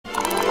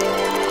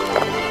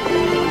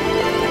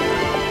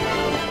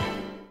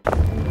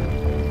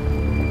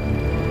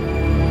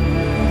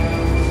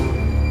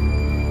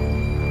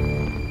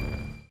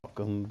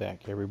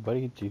back,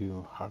 everybody,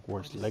 to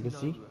Hogwarts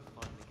Legacy.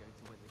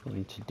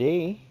 And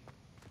today,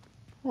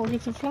 we'll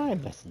get some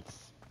flying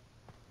lessons.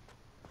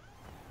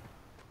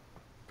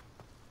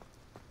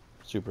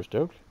 Super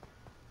stoked.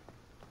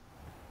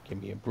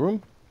 Give me a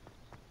broom.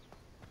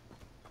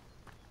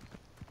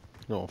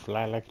 Gonna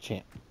fly like a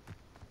champ.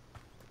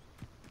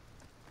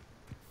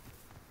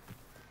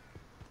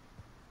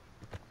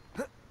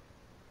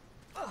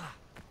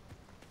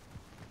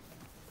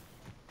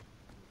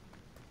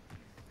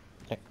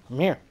 Hey, come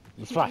here.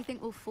 Let's Who fly. do you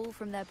think will fall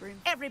from their broom?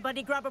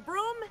 Everybody grab a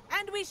broom,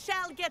 and we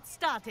shall get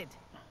started.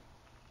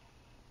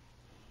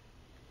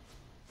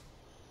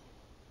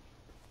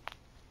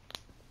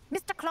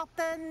 Mr.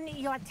 Clopton,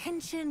 your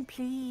attention,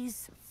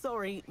 please.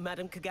 Sorry,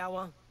 Madam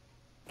Kagawa.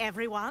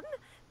 Everyone,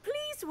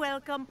 please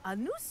welcome a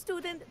new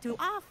student to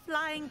our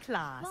flying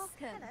class.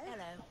 Welcome.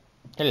 Hello.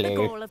 Hello. The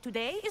goal of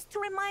today is to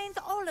remind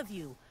all of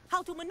you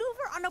how to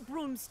maneuver on a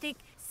broomstick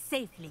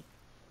safely.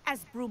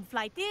 As broom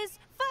flight is,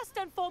 first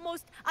and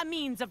foremost, a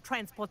means of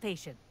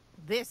transportation.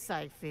 This,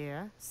 I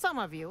fear, some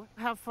of you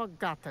have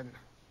forgotten.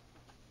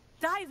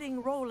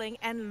 Diving, rolling,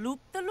 and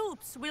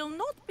loop-the-loops will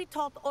not be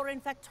taught or in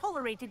fact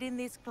tolerated in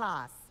this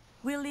class.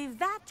 We'll leave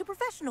that to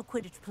professional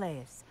Quidditch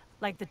players,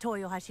 like the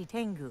Toyohashi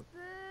Tengu.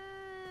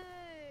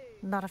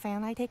 Not a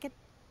fan, I take it?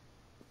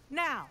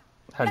 Now,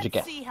 How'd you let's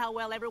guess? see how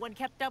well everyone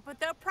kept up with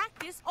their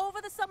practice over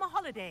the summer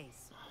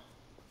holidays.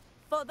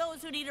 For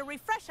those who need a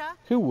refresher,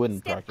 Who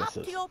wouldn't step practice up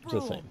this? to your Just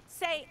broom, saying.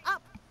 say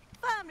up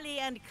firmly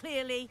and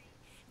clearly,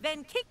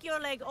 then kick your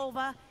leg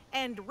over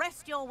and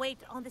rest your weight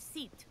on the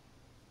seat.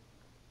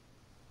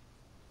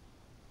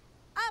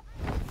 Up!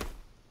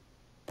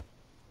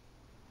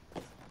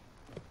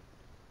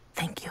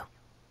 Thank you.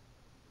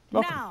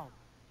 Welcome. Now,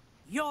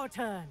 your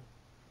turn.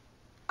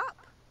 Up!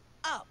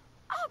 Up!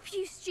 Up,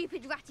 you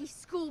stupid ratty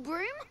school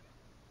broom!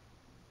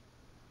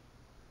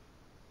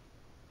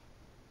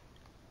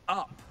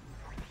 Up.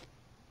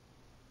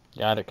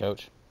 Got it,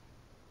 coach.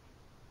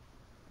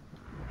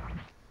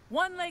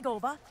 One leg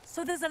over,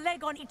 so there's a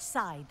leg on each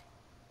side.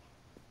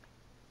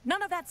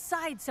 None of that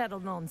side saddle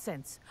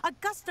nonsense. A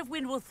gust of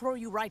wind will throw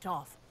you right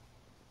off.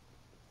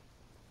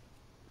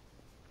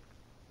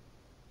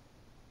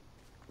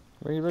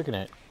 What are you looking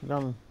at? You're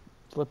on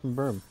flipping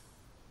broom.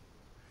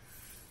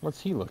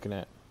 What's he looking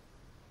at?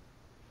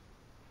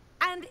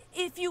 And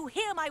if you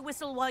hear my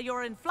whistle while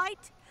you're in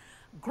flight,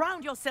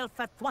 ground yourself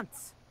at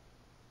once.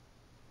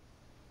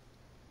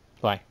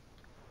 Fly.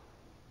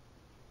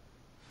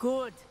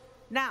 Good.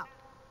 Now,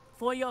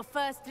 for your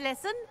first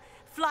lesson,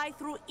 fly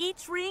through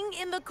each ring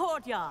in the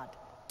courtyard.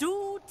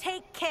 Do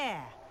take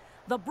care.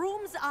 The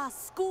brooms are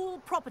school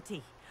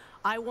property.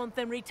 I want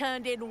them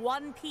returned in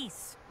one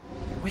piece.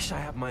 Wish I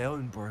had my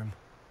own broom.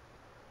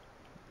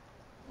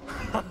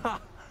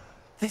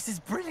 This is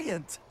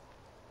brilliant.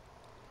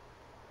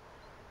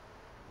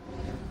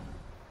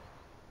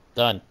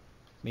 Done.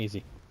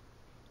 Easy.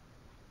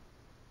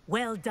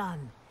 Well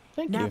done.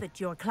 Thank Now you. that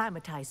you're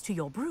acclimatized to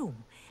your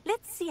broom,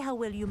 let's see how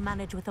well you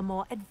manage with a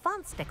more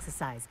advanced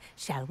exercise,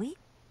 shall we?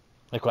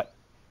 Like what?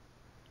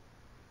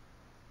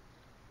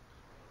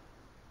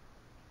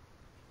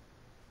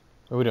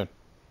 What are we doing?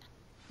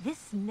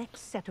 This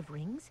next set of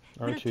rings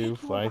will R2, take you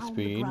fly around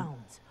speed. the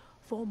grounds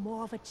for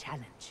more of a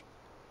challenge.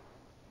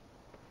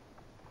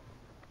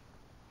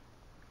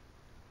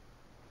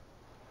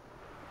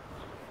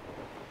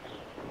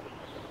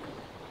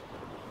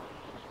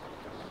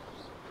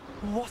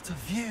 What a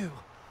view.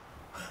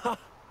 Hello.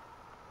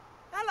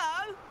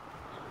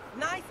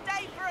 Nice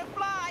day for a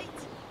flight.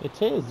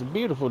 It is a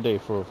beautiful day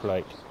for a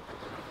flight.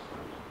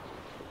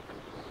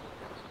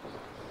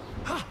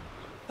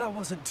 That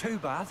wasn't too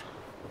bad.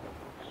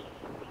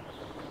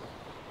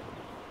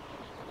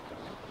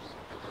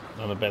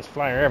 I'm the best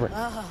flyer ever.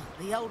 Oh,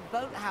 the old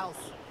boathouse.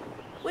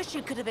 Wish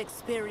you could have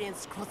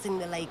experienced crossing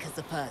the lake as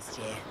a first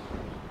year.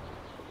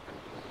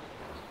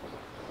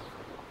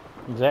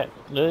 Is that,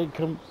 do they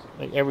come,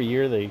 like every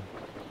year they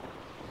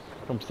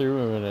come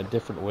through in a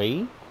different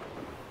way?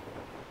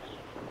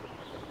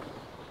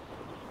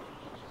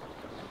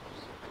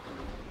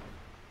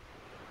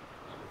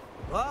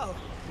 Whoa,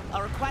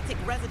 our aquatic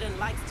resident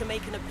likes to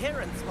make an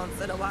appearance once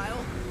in a while.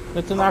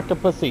 It's an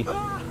octopussy.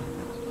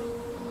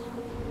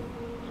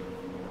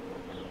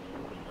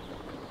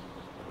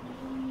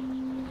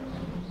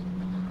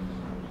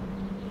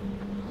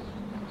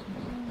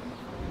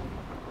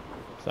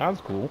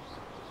 Sounds cool.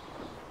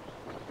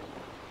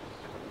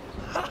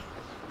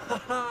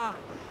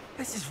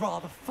 This is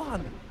rather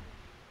fun.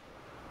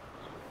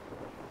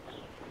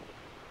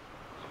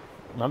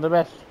 Not the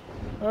best.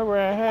 Over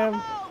I have.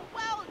 Oh,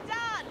 well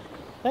done.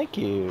 Thank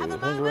you. Have a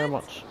Thank you very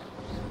moment? much.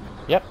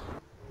 Yep.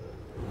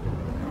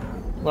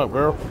 What,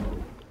 girl?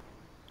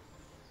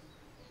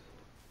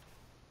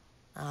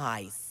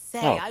 I say,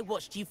 Oh. I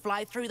watched you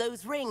fly through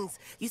those rings.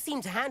 You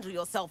seem to handle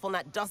yourself on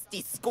that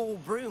dusty school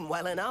broom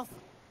well enough.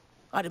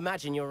 I'd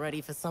imagine you're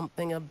ready for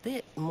something a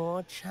bit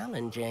more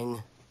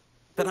challenging.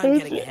 But I'm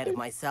getting ahead of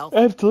myself.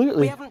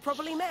 Absolutely. We haven't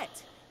properly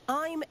met.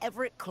 I'm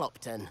Everett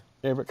Clopton.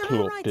 Everett Am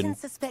I right in Clopton.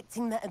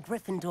 suspecting that a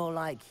Gryffindor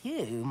like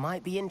you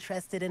might be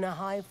interested in a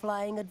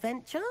high-flying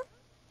adventure?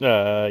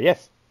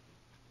 Yes.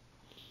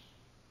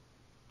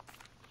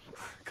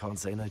 Can't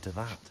say no to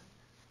that.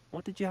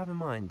 What did you have in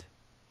mind?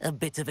 A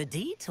bit of a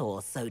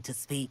detour, so to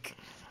speak.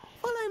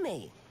 Follow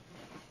me.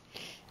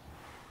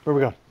 Where we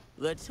go?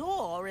 The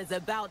tour is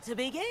about to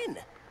begin.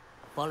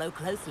 Follow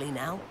closely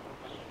now.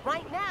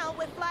 Right now,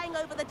 we're flying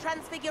over the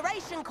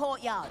Transfiguration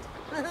Courtyard.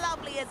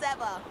 Lovely as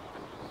ever.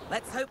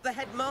 Let's hope the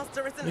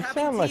headmaster isn't You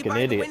having sound tea like an by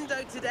the idiot.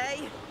 window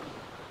today.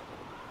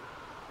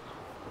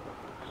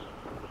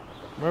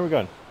 Where are we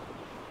going?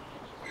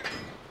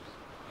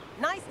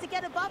 Nice to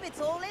get above it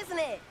all, isn't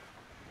it?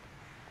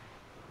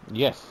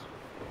 Yes.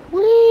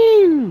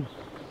 Woo!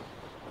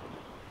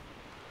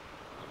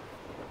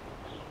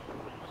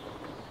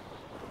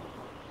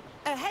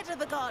 Ahead of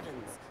the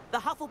gardens, the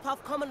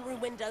Hufflepuff common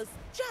room windows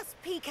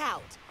just peek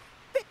out.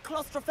 Bit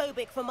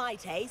claustrophobic for my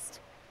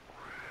taste.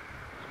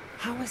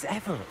 How is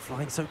Everett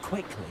flying so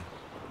quickly?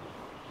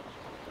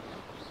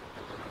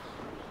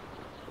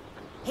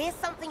 Here's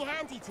something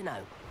handy to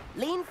know.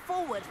 Lean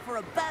forward for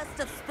a burst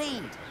of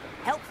speed.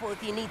 Helpful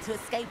if you need to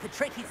escape a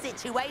tricky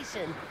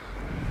situation.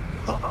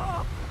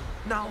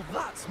 Now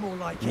that's more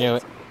like Knew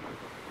it.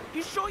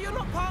 You sure you're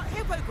not part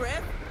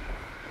hippogriff?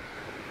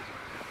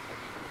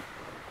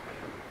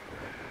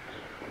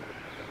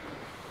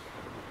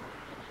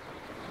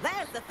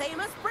 There's the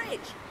famous bridge.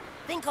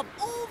 Think of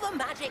all the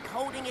magic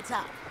holding it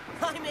up.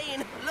 I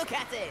mean, look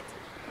at it.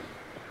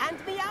 And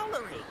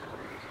Meowlery.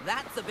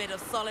 That's a bit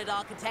of solid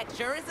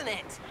architecture, isn't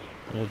it?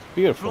 It's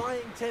beautiful.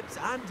 Flying tips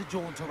and a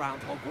jaunt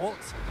around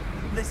Hogwarts.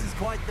 This is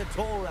quite the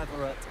tour,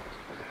 Everett.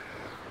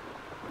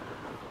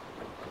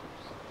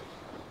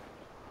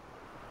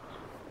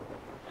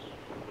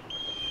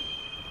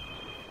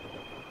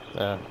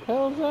 The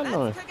hell's that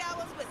noise? That's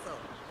Kagawa's whistle.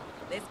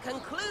 This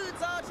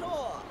concludes our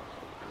tour.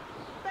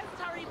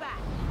 Let's hurry back.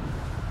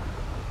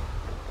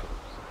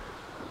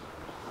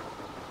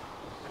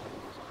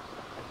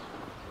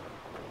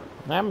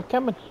 I'm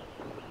coming.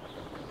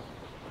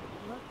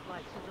 Looks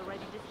like she's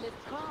already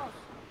dismissed class.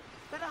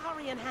 Better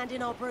hurry and hand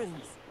in our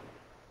brooms.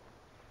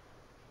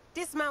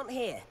 Dismount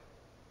here.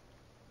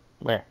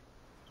 Where?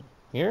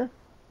 Here?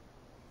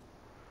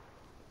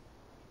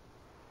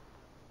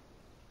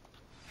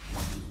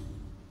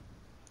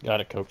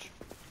 Got it, coach.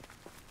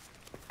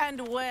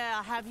 And where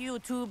have you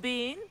two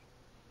been?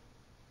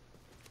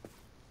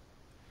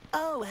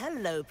 Oh,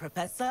 hello,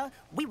 Professor.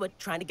 We were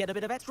trying to get a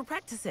bit of extra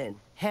practice in.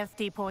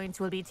 Hefty points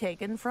will be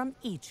taken from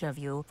each of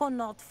you for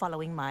not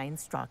following my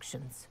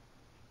instructions.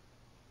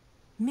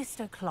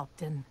 Mr.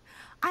 Clopton,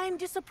 I am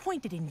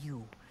disappointed in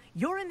you.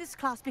 You're in this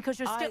class because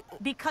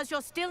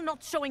you're still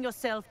not showing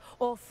yourself,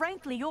 or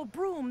frankly, your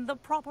broom, the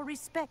proper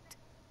respect.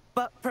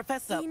 But,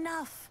 Professor...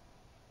 Enough.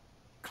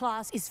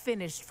 Class is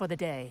finished for the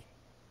day.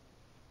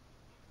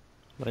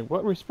 Like,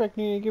 what respect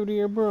do you give to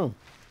your broom?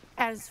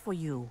 As for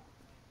you,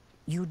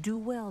 you do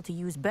well to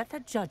use better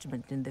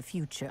judgment in the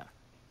future.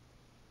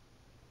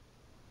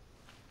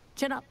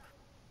 Chin up.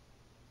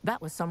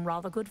 That was some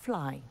rather good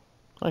flying.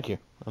 Thank you.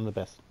 I'm the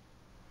best.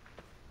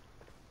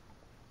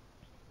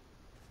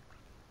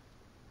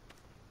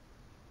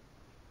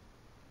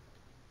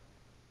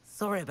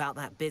 Sorry about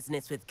that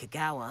business with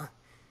Kagawa.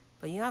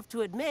 But you have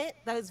to admit,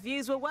 those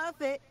views were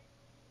worth it.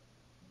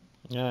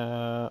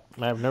 I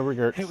have no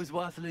regrets. It was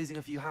worth losing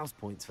a few house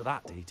points for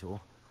that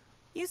detour.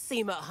 You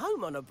seem at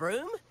home on a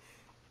broom.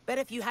 Bet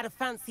if you had a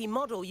fancy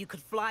model, you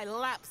could fly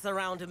laps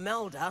around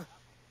Imelda.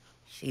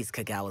 She's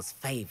Kagawa's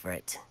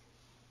favorite.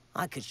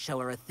 I could show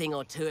her a thing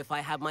or two if I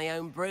had my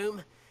own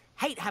broom.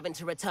 Hate having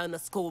to return the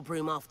school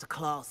broom after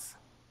class.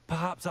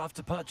 Perhaps I have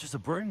to purchase a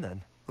broom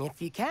then.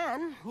 If you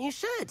can, you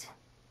should.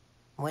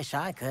 Wish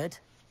I could.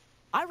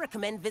 I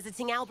recommend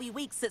visiting Albie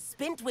Weeks at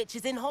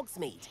Spintwitches in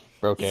Hogsmeade.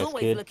 Broke-ass He's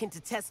always kid. looking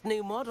to test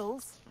new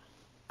models.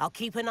 I'll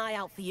keep an eye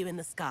out for you in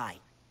the sky.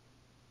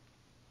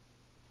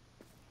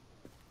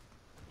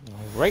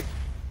 Alright.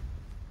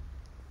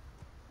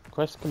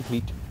 Quest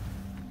complete.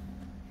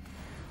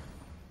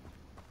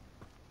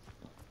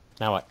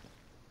 Now what?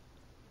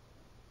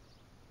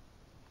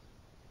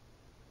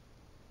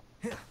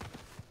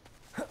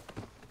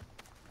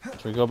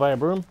 Should we go buy a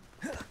broom?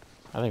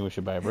 I think we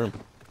should buy a broom.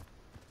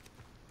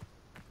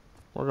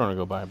 We're gonna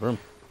go buy a broom.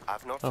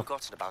 I've not Oh.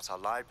 forgotten about our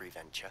library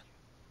venture.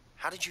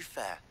 How did you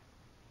fare?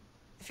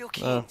 If you're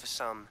keen for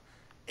some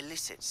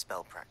illicit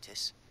spell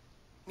practice,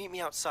 meet me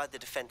outside the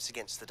Defense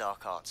Against the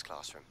Dark Arts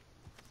classroom.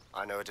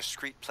 I know a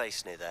discreet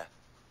place near there.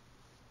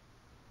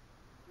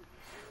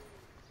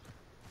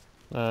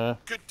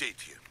 Good day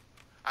to you.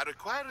 I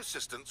require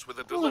assistance with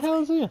a What the hell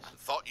delivery. is this? And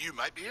thought you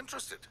might be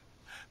interested.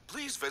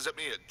 Please visit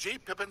me at J.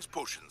 Pippin's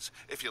Potions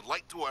if you'd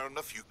like to earn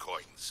a few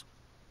coins.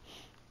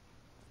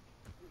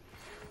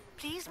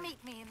 Please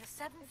meet me in the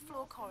 7th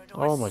floor corridor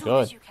Oh as my soon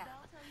God. as you can.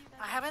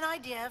 I have an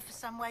idea for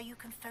somewhere you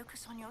can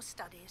focus on your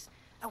studies,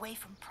 away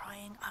from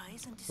prying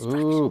eyes and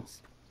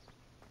distractions.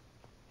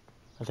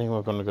 I think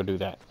we're gonna go do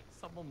that.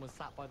 Someone was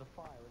sat by the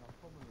fire in our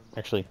common room.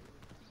 Actually,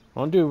 I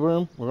want to do a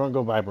broom. We're gonna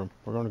go buy a broom.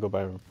 We're gonna go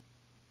buy a broom.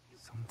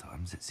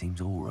 Sometimes it seems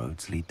all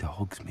roads lead to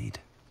Hogsmeade.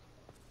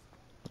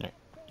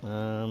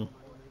 Alright.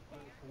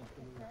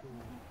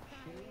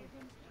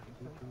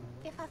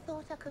 If I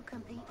thought I could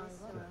compete with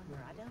Sir,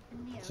 I'd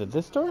open the Is it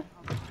this door?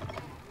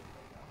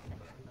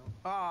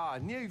 Ah,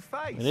 new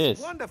face. It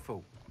is.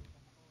 Wonderful.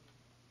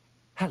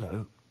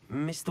 Hello,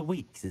 Mr.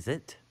 Weeks, is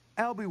it?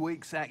 Albie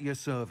Weeks at your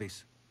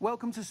service.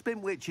 Welcome to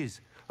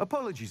Spintwitches.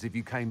 Apologies if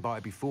you came by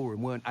before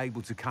and weren't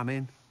able to come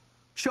in.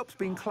 Shop's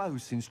been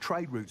closed since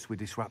trade routes were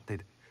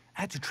disrupted.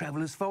 Had to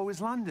travel as far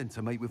as London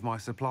to meet with my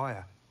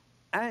supplier.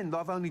 And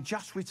I've only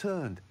just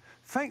returned,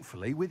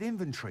 thankfully with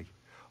inventory.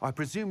 I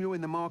presume you're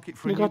in the market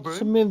for a We new got broom?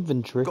 some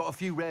inventory. Got a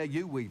few rare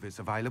U-weavers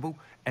available.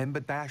 Ember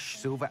Dash,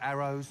 Silver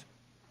Arrows.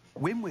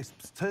 Wind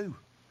Wisps too.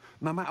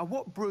 No matter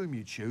what broom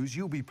you choose,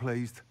 you'll be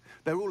pleased.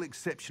 They're all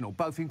exceptional,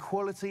 both in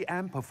quality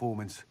and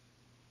performance.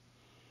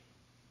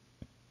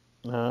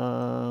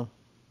 Whatever.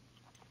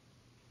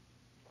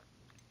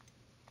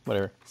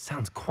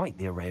 Sounds quite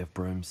the array of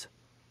brooms.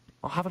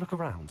 I'll have a look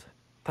around.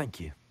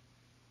 Thank you.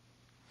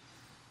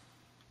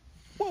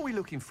 What are we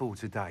looking for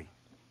today?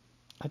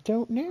 I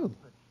don't know.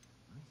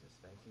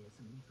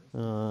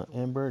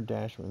 Ember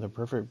Dash, the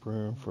perfect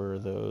broom for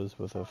those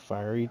with a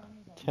fiery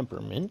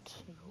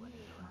temperament.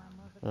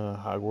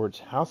 Hogwarts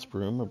House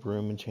Broom, a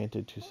broom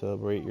enchanted to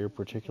celebrate your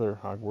particular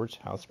Hogwarts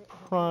house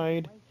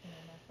pride.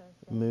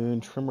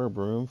 Moon Trimmer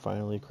Broom,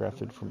 finally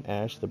crafted from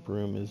ash. The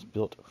broom is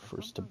built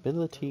for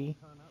stability.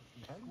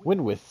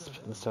 Wind Wisp,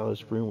 the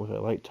stylish broom with a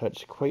light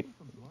touch, quite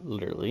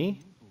literally.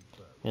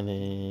 And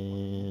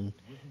then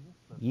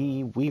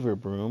Ye Weaver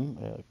Broom,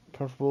 a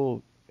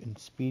comfortable and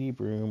speedy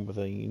broom with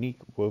a unique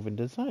woven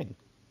design.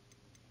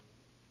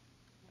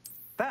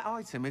 That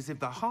item is of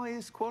the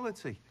highest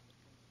quality.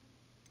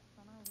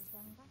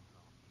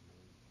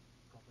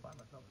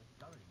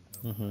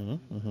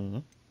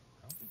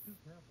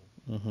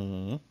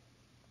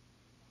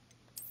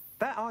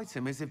 That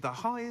item is of the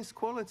highest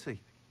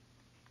quality.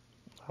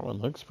 That one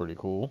looks pretty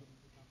cool.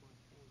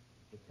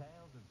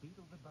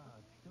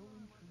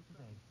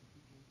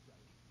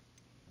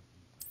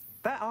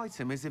 That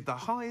item is of the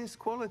highest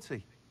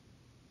quality.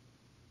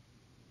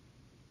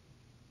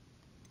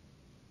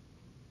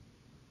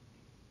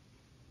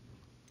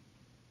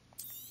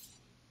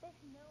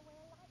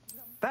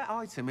 That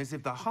item is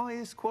of the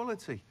highest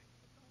quality.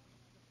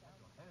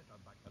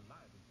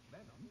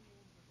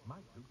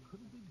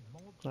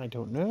 I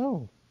don't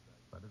know.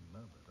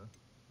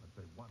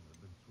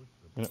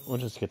 Yeah, we'll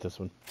just get this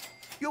one.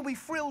 You'll be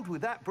thrilled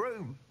with that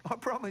broom, I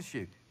promise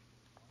you.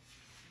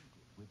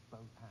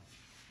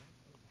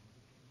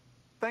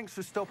 Thanks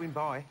for stopping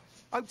by.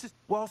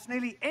 Whilst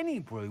nearly any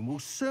broom will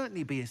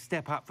certainly be a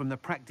step up from the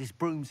practice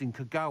brooms in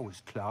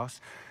Kagawa's class,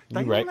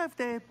 they all have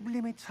their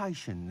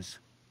limitations.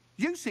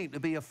 You seem to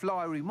be a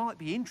flyer who might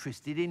be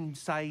interested in,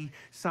 say,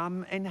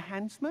 some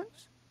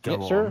enhancements?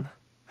 Yes, sir.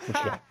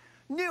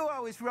 Knew I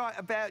was right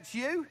about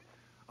you.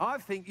 I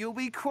think you'll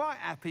be quite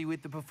happy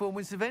with the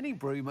performance of any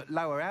broom at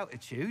lower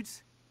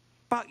altitudes.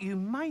 But you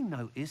may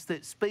notice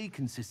that speed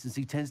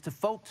consistency tends to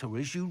falter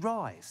as you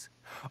rise.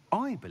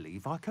 I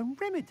believe I can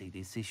remedy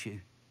this issue.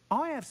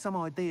 I have some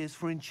ideas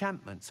for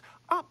enchantments,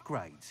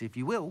 upgrades, if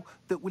you will,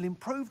 that will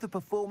improve the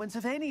performance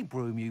of any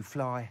broom you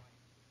fly.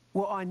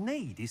 What I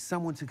need is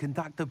someone to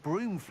conduct a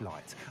broom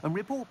flight and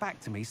report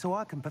back to me so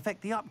I can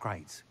perfect the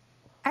upgrades.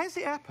 As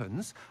it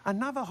happens,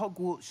 another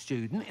Hogwarts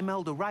student,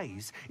 Imelda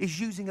Reyes, is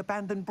using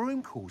abandoned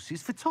broom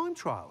courses for time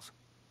trials.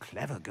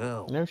 Clever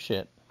girl. No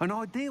shit. An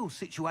ideal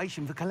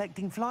situation for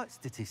collecting flight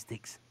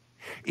statistics.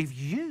 If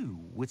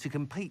you were to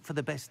compete for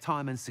the best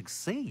time and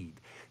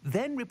succeed,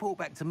 then report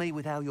back to me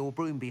with how your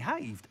broom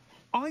behaved,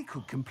 I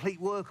could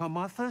complete work on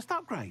my first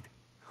upgrade.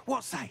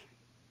 What say?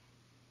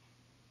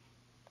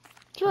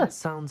 Sure. That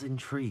sounds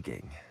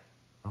intriguing.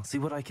 I'll see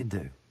what I can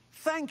do.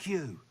 Thank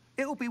you.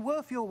 It'll be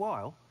worth your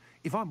while.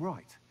 If I'm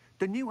right,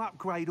 the new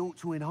upgrade ought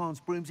to enhance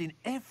brooms in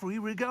every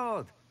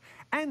regard.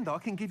 And I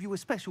can give you a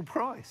special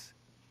price.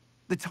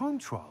 The time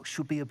trial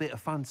should be a bit of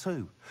fun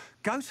too.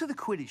 Go to the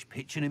Quidditch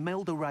pitch and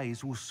Imelda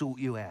Reyes will sort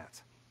you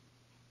out.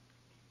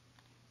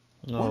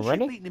 Once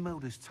you've beaten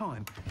Imelda's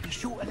time, be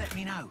sure to let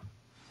me know.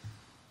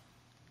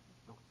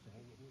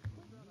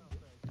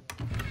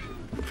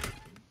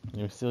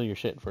 You steal your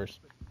shit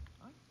first.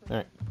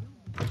 Alright.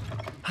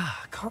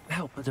 Can't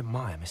help but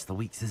admire Mr.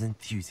 Weeks'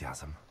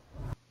 enthusiasm.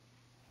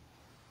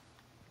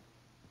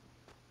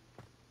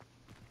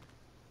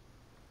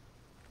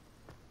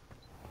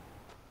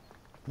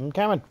 I'm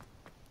coming.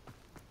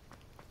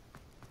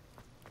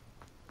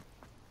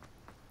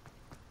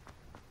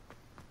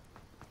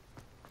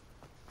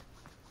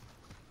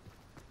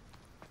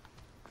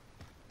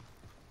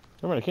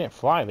 I can't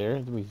fly there.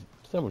 It'd be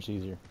so much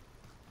easier.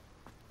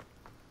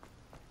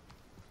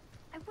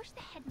 I wish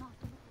the headmaster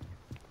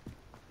would.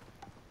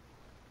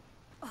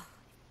 Oh,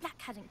 if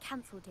Black hadn't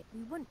cancelled it,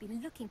 we wouldn't be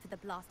looking for the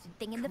blasted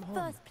thing in the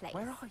first place.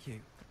 Where are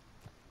you?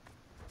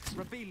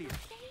 Rebellion.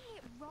 Saying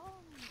it wrong.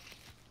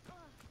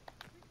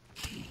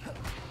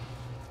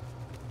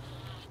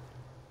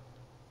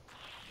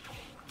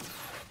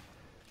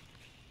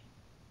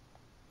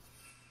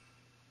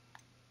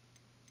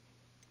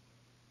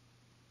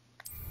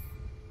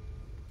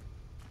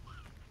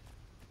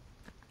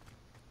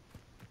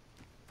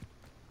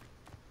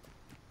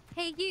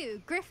 Hey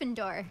you,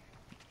 Gryffindor.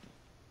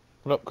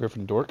 What up,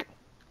 Gryffindor?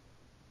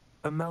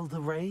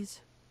 Imelda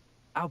Reyes?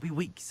 Albie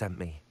Week sent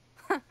me.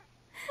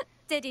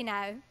 Did he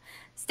now?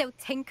 Still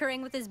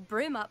tinkering with his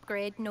broom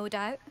upgrade, no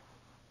doubt.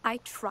 I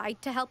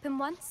tried to help him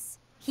once.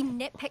 He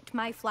nitpicked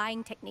my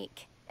flying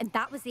technique, and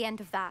that was the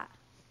end of that.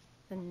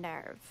 The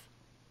nerve.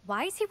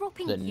 Why is he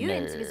roping The you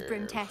into his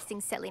broom nerve. testing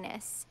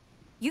silliness?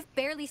 You've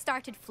barely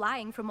started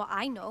flying from what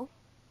I know.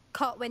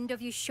 Caught wind of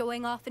you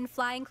showing off in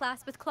flying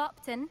class with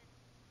Clopton.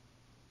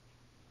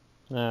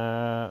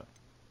 Yeah,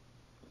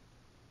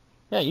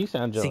 you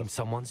sound jealous. Seems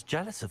someone's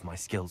jealous of my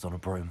skills on a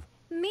broom.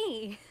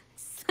 Me?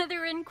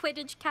 Slytherin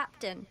Quidditch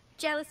captain.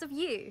 Jealous of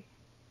you?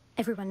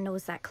 Everyone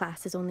knows that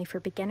class is only for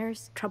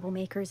beginners,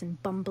 troublemakers,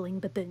 and bumbling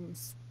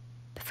baboons.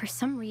 But for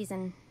some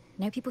reason,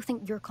 now people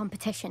think you're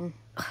competition.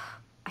 Ugh,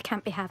 I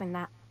can't be having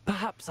that.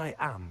 Perhaps I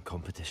am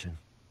competition.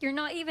 You're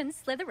not even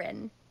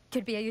Slytherin.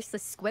 Could be a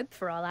useless squib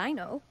for all I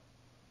know.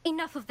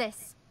 Enough of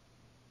this.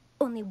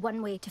 Only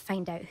one way to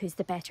find out who's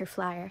the better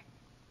flyer.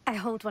 I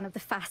hold one of the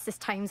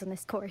fastest times on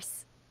this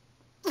course.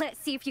 Let's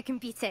see if you can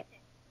beat it.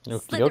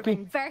 Okie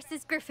Slytherin dokie.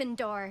 versus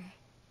Gryffindor.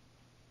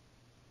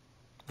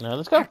 Now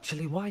let's go.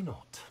 Actually, why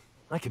not?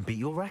 I can beat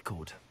your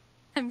record.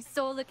 I'm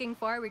so looking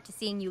forward to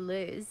seeing you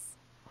lose.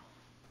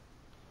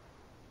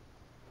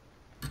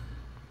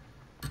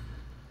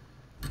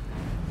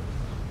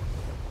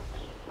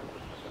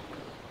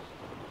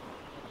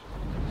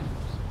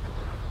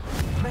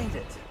 Made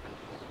it.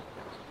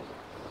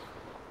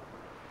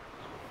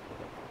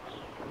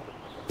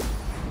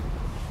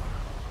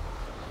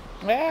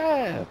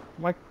 Ah,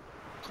 my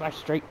flash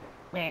straight.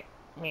 Meh,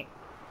 meh.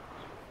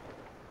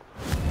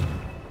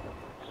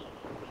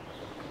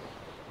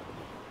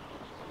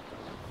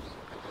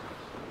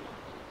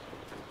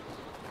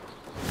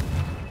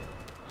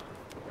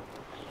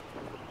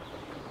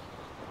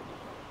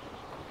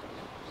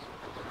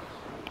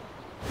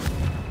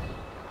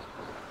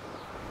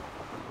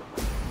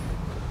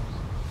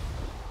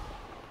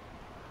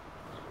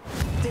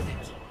 Did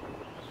it.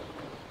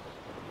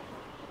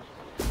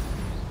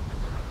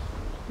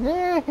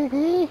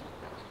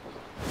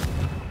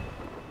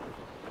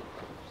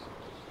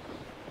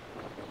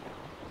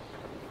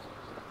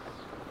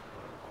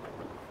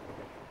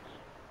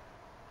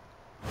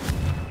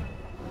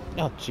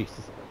 Oh,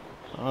 Jesus.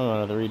 I don't know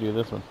how to redo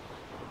this one.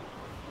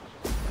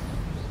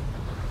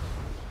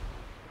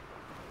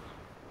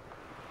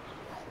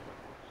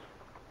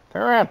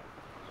 Turn around.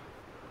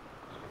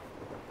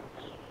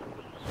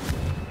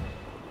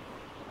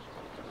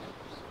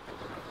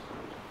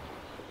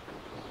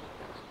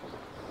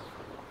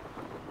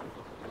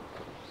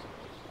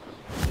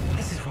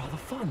 This is rather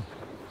fun.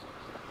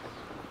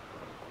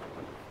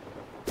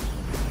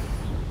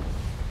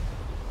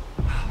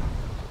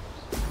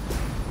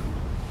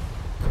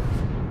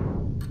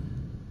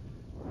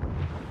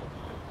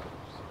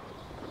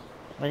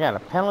 I got a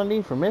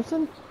penalty for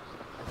missing?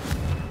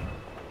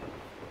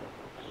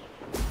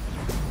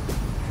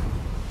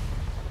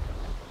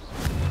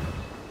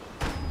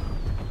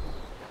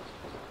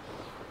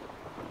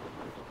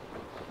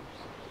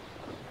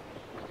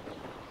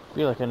 I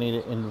feel like I need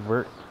to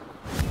invert.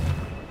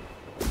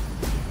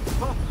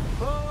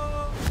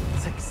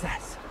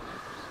 Success.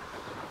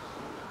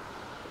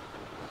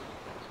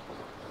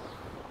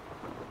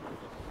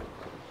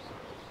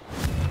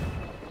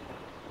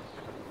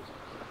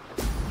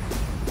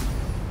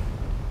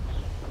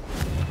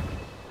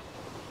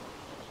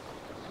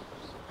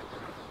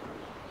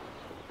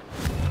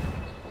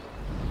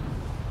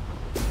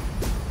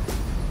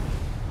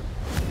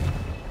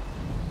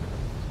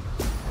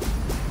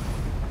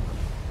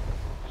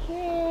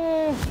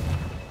 Yeah.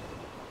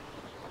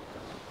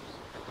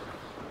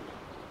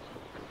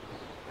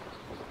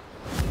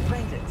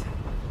 Made it.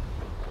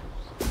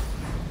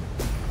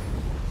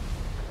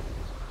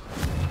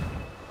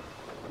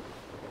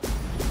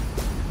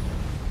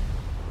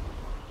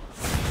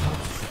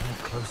 Not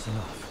close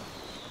enough.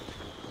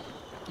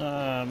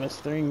 Miss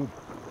thing.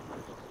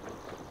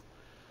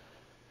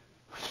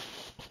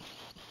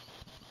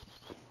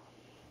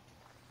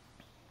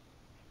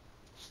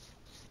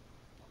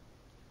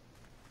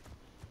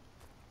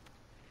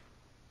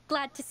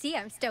 Glad to see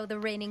I'm still the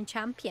reigning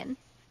champion.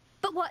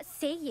 But what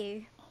say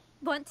you?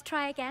 Want to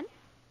try again?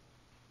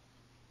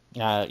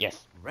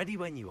 Yes. Ready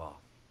when you are.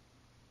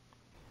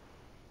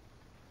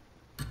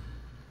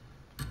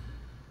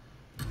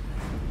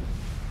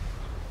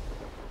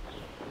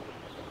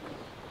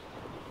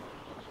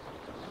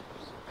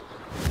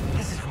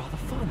 This is rather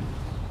fun.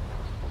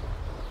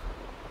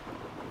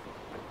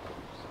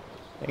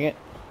 Dang it.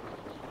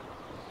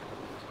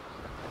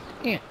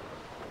 Yeah.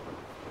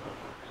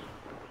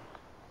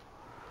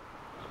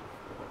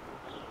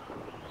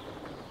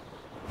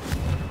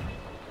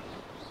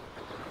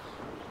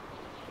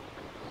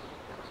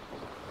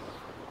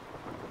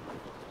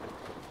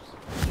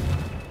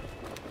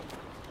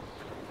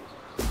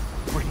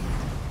 Brilliant.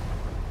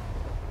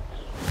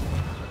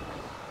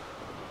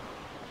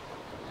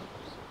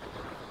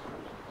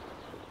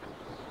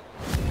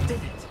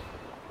 Did it.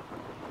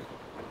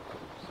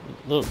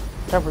 A little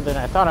tougher than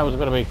I thought I was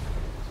going to be.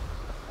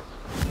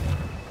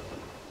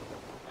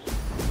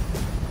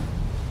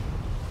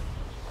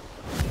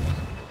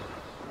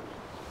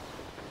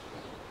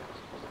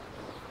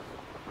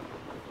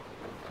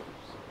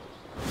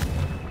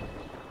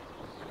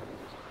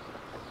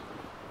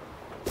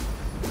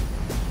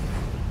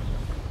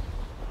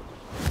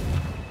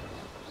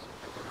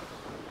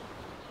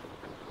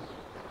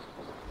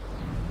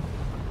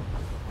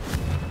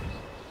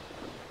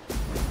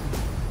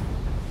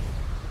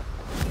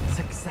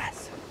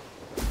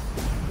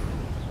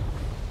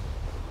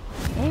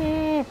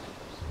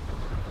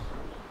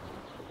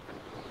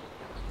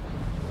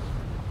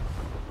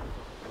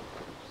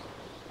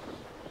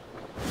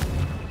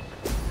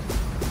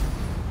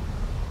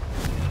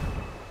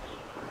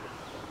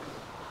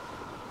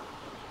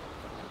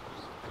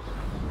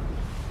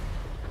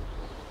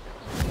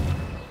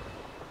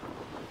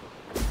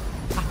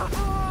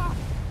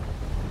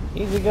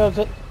 Easy goes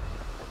it.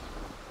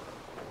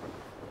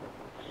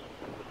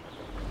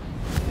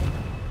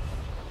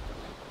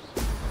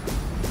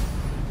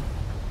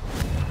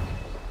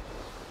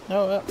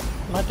 No, up,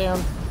 not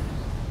down.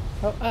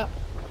 Oh, up.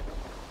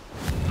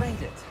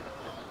 Made it.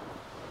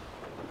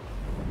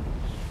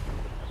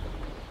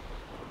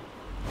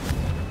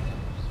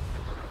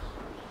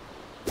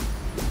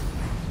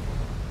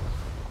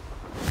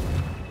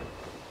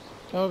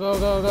 Go, go,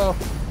 go, go.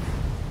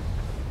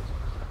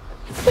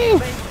 Whew.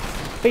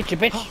 Beat you,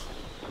 bitch. Oh,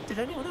 did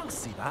anyone else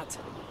see that?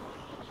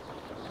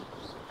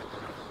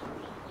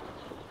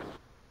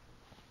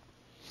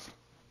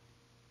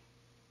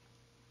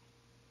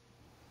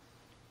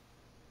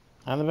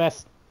 I'm the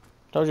best.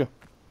 Told you.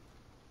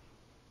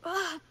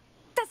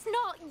 That's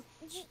not...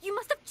 You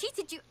must have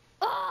cheated, you...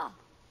 Ugh.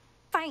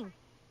 Fine.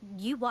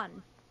 You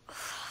won.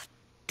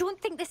 Don't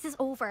think this is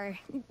over.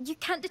 You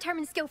can't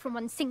determine skill from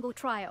one single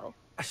trial.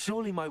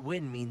 Surely my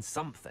win means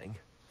something.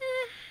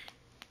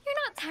 You're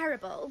not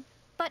terrible,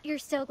 but you're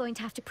still going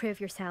to have to prove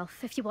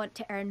yourself if you want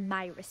to earn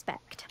my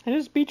respect. I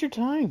just beat your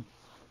time.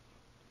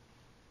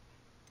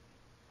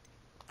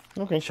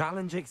 Okay.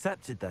 Challenge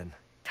accepted then.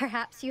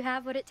 Perhaps you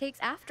have what it takes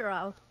after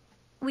all.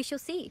 We shall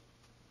see.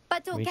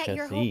 But don't We get shall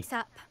your see. hopes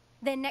up.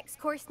 The next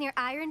course near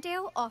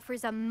Irondale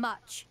offers a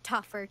much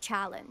tougher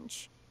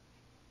challenge.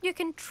 You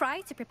can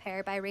try to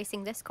prepare by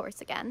racing this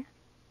course again.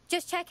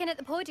 Just check in at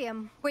the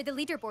podium, where the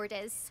leaderboard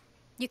is.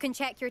 You can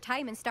check your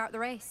time and start the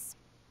race.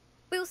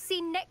 We'll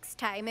see next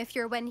time if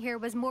your win here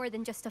was more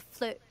than just a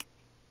fluke.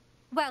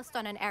 Whilst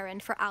on an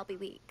errand for Albie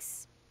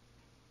Weeks.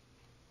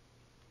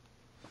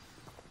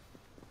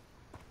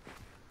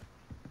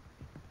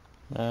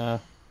 Oh,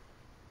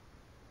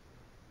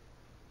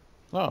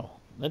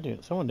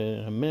 someone did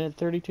it in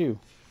 1:32.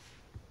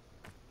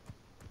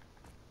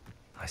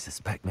 I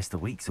suspect Mr.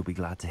 Weeks will be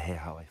glad to hear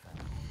how I felt.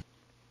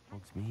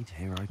 Hogsmeade,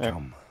 here I There.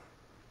 come.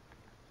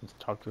 Let's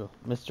talk to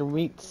Mr.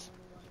 Weeks.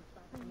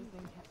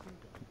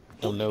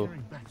 Oh no.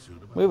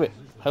 Move it,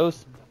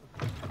 host.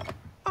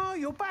 Oh,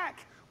 you're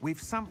back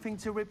with something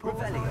to report.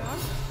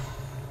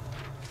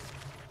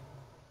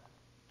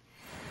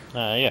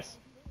 Yes.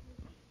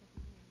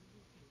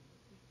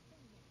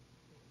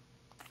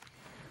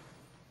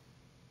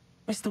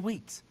 Mr.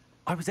 Weeks,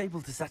 I was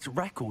able to set a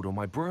record on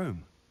my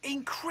broom.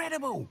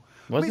 Incredible!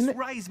 Wasn't Miss it?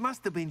 Rays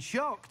must have been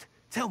shocked.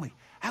 Tell me,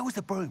 how was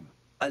the broom?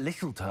 A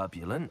little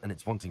turbulent, and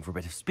it's wanting for a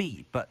bit of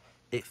speed, but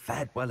it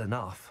fared well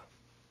enough.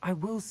 I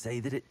will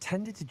say that it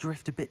tended to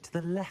drift a bit to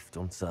the left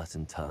on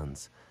certain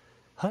turns.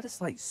 Heard a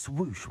slight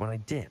swoosh when I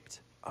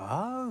dipped.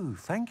 Oh,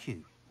 thank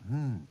you.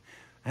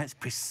 That's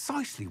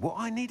precisely what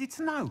I needed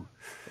to know.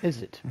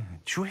 Is it?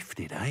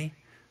 Drifted, eh?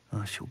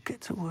 I shall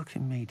get to work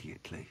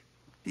immediately.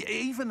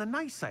 Even the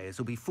naysayers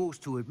will be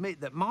forced to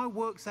admit that my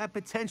work's had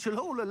potential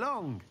all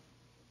along.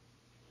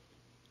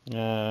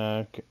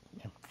 Okay.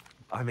 Yeah.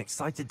 I'm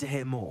excited to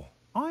hear more.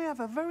 I have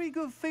a very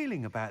good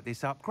feeling about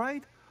this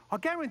upgrade. I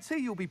guarantee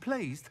you'll be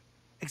pleased.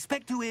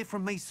 Expect to hear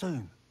from me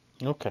soon.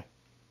 Okay.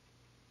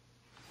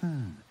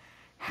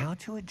 How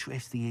to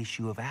address the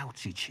issue of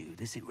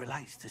altitude as it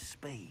relates to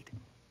speed.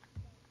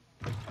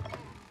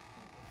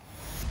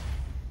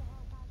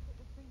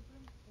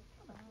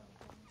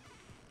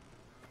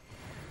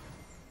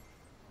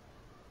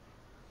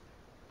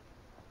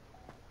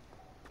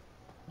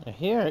 I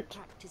hear it.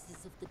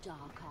 Practices of the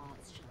dark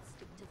arts should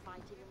stick to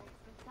fighting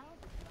amongst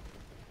themselves.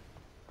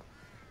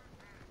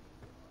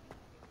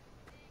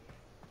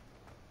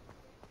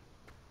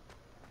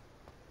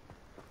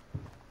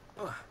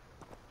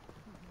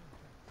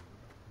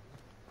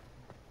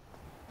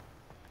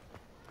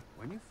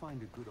 When you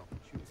find a good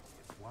opportunity,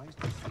 it's wise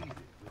to seize it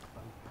with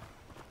both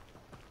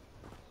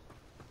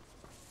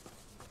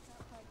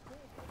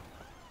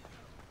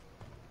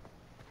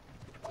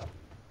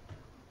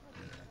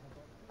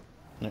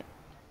No,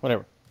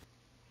 whatever.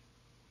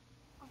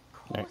 Of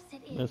course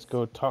it is. Let's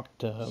go talk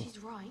to She's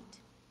right.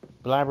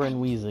 Blabber and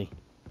Weasley.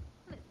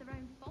 It's their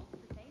own fault for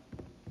saving.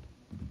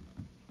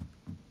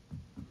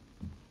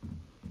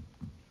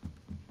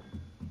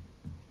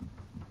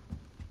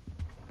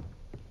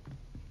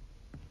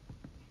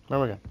 Where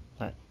are we going?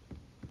 Alright.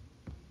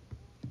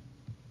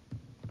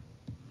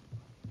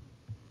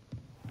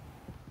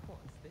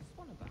 What's this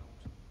one about?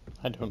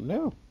 I don't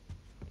know.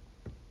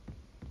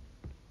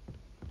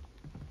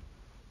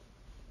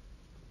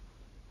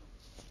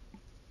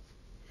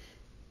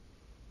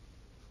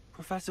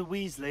 Professor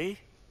Weasley?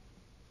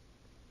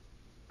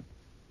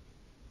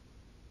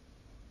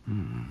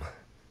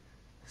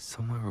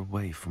 Somewhere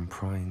away from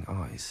prying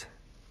eyes.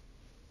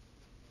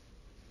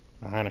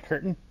 Behind a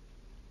curtain?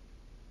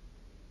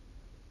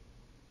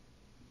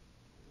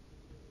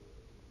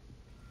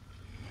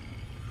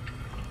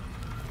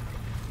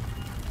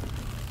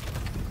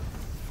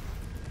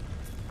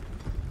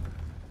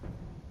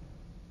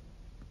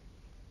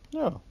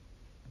 No.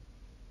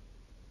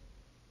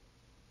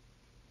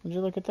 Would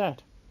you look at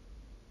that?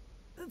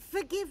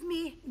 Forgive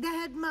me, the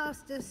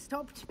headmaster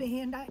stopped me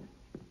and I...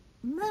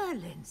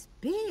 Merlin's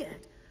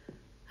beard.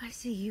 I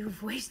see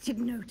you've wasted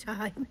no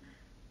time.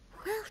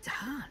 Well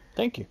done.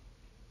 Thank you.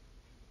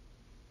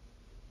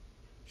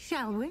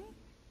 Shall we?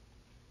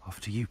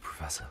 After you,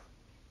 Professor.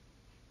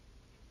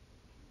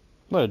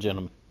 What a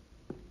gentleman.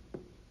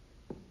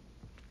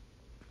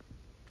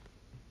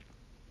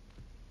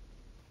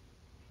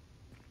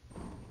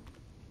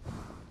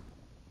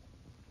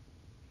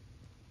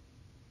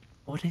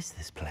 What is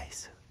this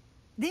place?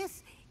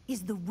 This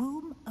is the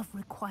Room of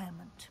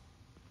Requirement.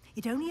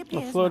 It only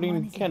appears when floating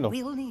one is candle. in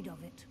real need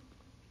of it.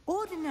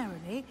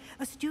 Ordinarily,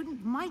 a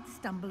student might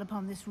stumble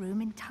upon this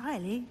room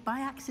entirely by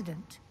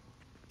accident.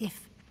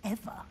 If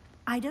ever.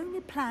 I'd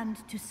only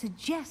planned to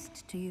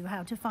suggest to you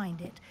how to find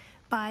it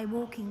by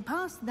walking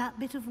past that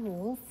bit of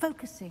wall,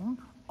 focusing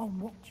on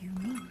what you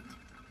need.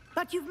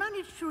 But you've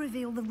managed to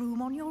reveal the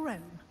room on your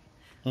own.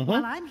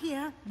 While I'm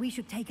here, we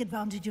should take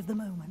advantage of the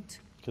moment.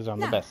 Because I'm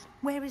Now, the best.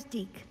 where is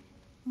Deke?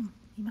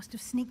 He must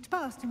have sneaked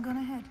past and gone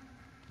ahead.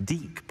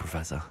 Deke,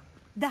 Professor.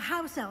 The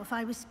house elf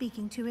I was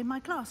speaking to in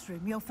my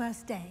classroom your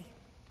first day.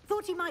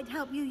 Thought he might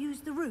help you use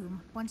the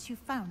room once you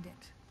found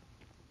it.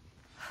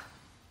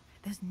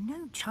 There's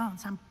no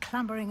chance I'm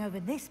clambering over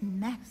this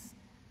mess.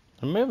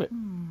 Move it.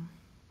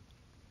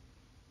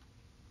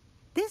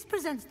 This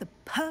presents the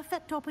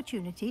perfect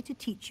opportunity to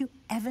teach you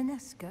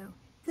Evanesco,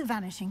 the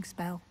vanishing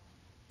spell.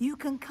 You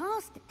can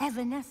cast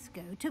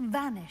Evanesco to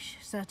vanish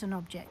certain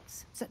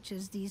objects, such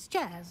as these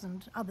chairs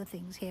and other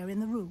things here in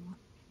the room.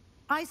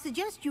 I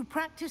suggest you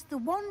practice the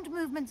wand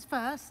movements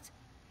first,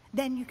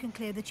 then you can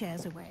clear the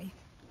chairs away.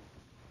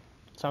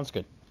 Sounds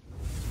good.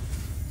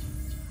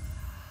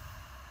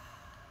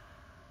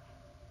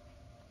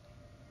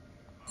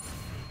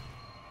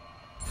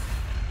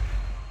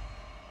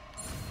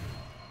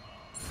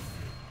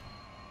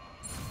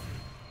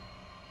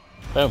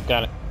 Boom,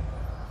 got it.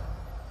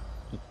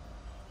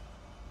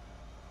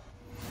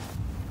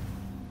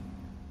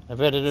 I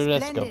bet it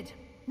is. Splendid.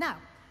 Now,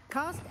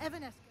 cast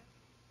Evanesco.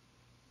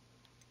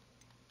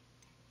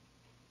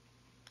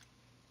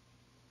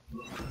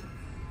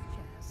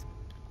 Chairs.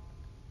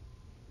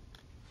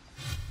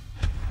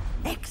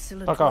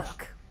 Excellent Fuck work. off.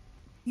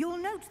 You'll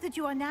note that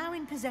you are now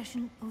in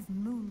possession of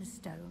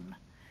Moonstone.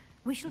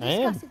 We shall I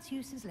am. discuss its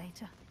uses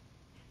later.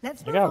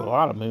 Let's I move got on. a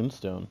lot of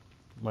moonstone.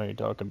 Why are you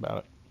talking about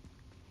it?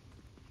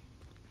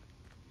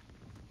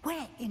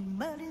 Where in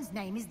Merlin's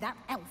name is that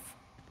elf?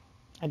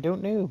 I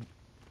don't know.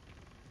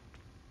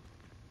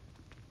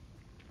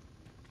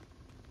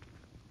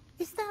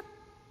 Is that...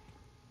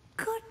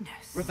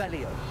 Goodness.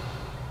 Revelio.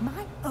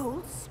 My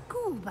old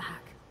school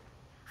bag.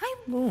 I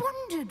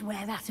wondered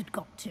where that had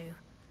got to.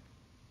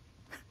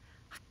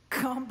 I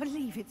can't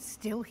believe it's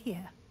still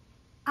here.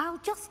 I'll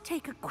just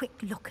take a quick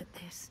look at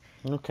this.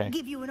 Okay.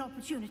 Give you an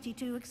opportunity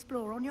to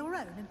explore on your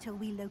own until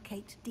we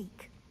locate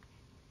Deke.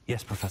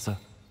 Yes, Professor.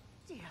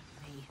 Dear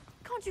me.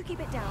 Can't you keep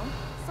it down?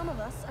 Some of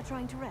us are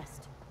trying to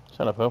rest.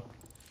 Shut up, Ho.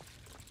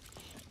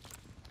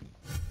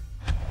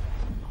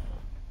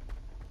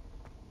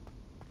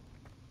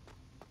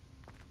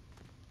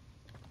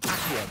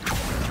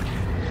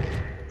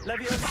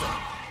 Leviosa.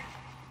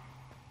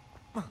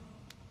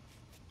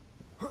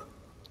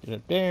 Get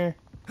up there.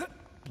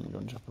 I'm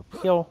gonna jump up the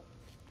hill.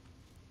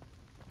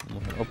 I'm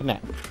gonna open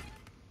that.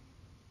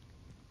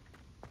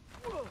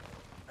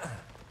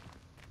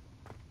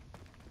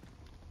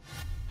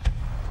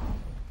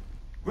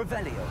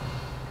 Revelio.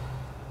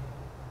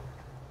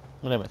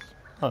 What did I miss?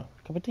 Oh,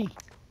 cup of tea.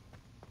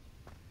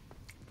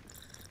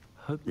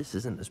 Hope this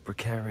isn't as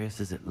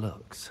precarious as it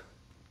looks.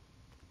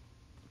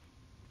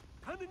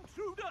 An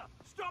intruder!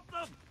 Stop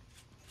them!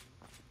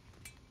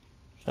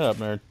 Shut up,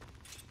 nerd.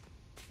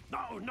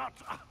 No, not...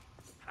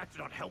 that's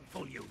not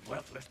helpful, you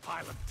worthless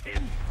pile of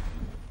tin.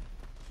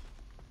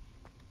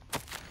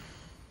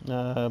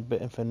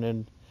 Bit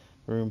offended.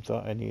 Room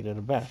thought I needed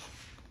a bath.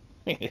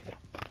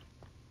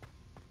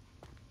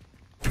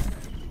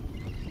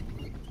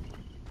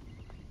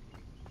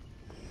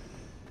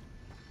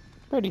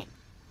 Pretty.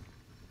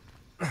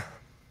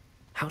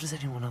 How does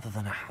anyone other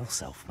than a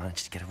house elf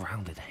manage to get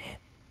around in here?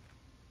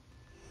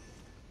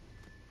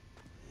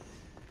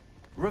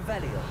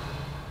 Revelio.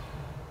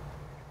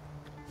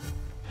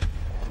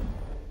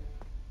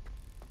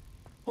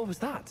 What was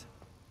that?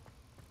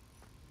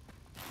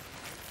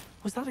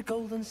 Was that a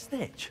golden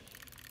snitch?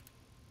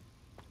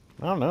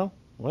 I don't know.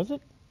 Was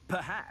it?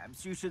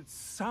 Perhaps you should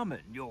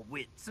summon your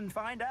wits and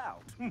find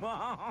out.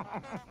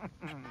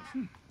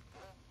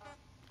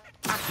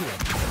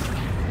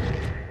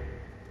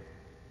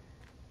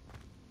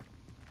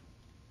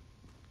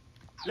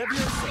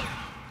 Leviosa.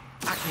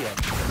 Accio.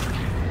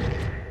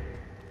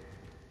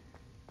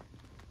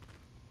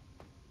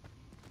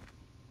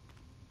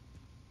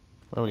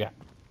 What do we got?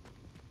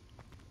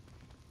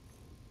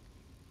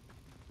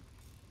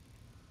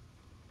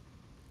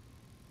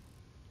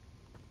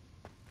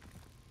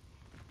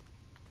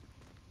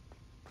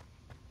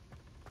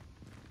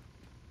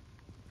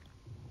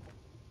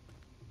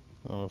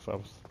 I don't know if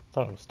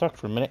thought I was stuck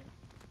for a minute.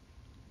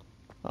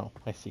 Oh,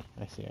 I see.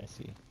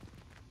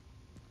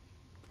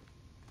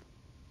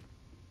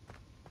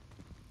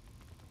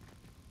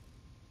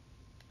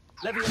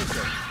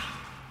 Leviosa.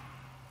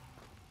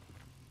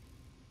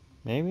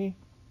 Maybe?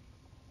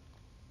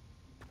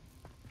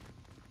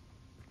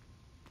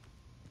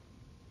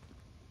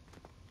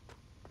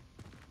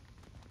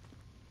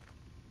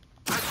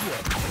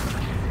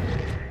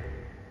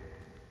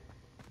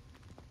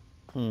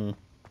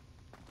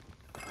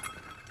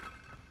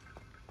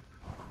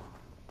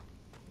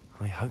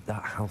 I hope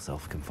that house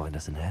elf can find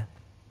us in here.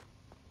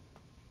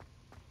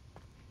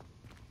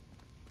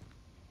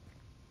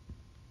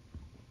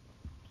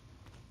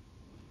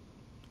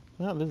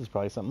 Oh, this is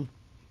probably something.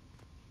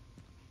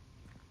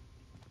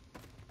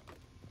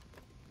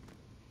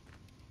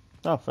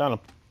 Oh, found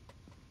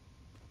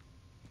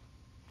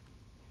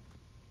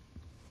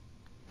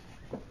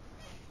him.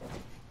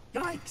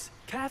 Yikes!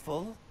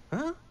 Careful!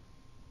 Huh?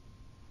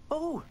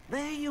 Oh,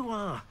 there you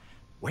are.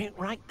 Wait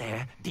right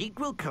there. Deke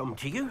will come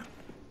to you.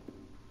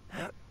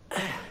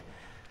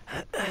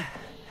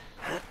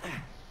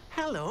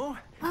 Hello.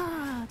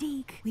 Ah,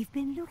 Deke, we've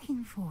been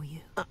looking for you.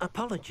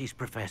 Apologies,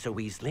 Professor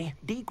Weasley.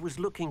 Deke was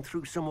looking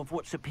through some of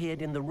what's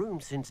appeared in the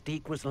room since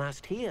Deke was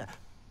last here.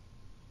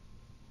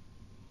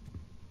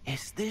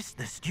 Is this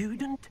the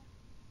student?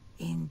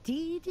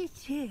 Indeed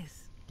it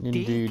is.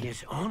 Indeed. Deke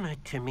is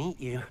honored to meet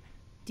you.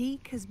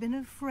 Deke has been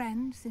a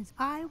friend since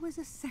I was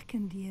a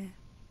second year.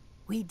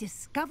 We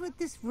discovered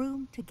this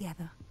room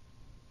together.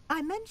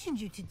 I mentioned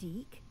you to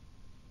Deke.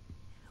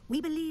 We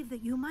believe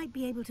that you might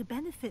be able to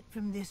benefit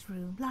from this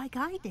room like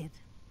I did.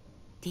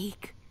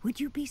 Deke,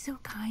 would you be so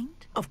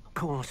kind? Of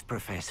course,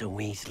 Professor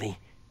Weasley.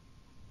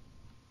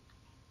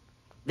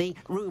 The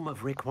Room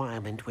of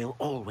Requirement will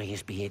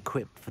always be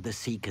equipped for the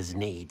Seeker's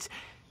needs.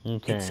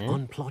 Okay. It's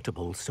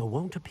unplottable, so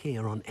won't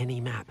appear on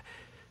any map.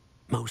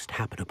 Most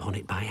happen upon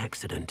it by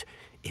accident,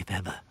 if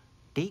ever.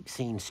 Deke's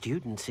seen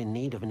students in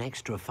need of an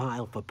extra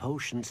file for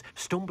potions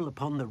stumble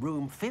upon the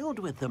room filled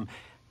with them.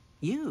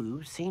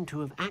 You seem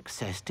to have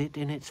accessed it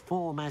in its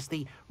form as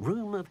the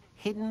Room of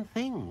Hidden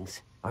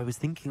Things. I was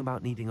thinking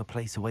about needing a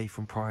place away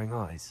from prying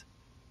eyes.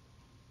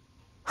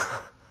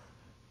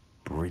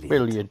 Brilliant.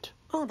 Brilliant.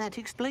 Oh, that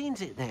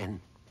explains it then.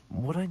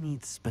 What I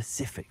need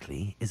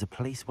specifically is a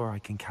place where I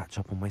can catch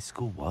up on my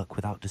schoolwork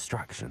without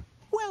distraction.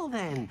 Well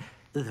then,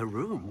 the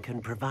room can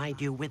provide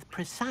you with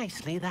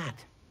precisely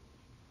that.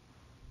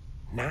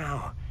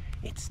 Now,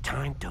 it's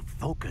time to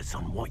focus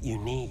on what you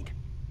need.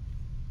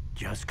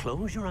 Just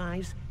close your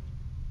eyes.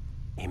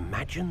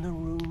 Imagine the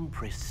room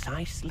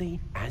precisely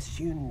as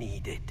you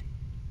need it.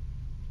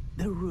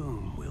 The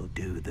room will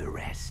do the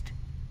rest.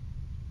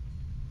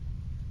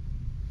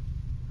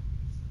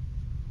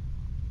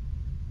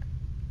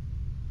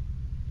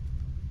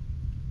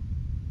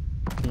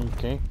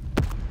 Okay.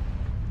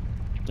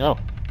 Oh.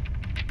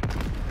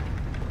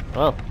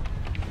 Oh.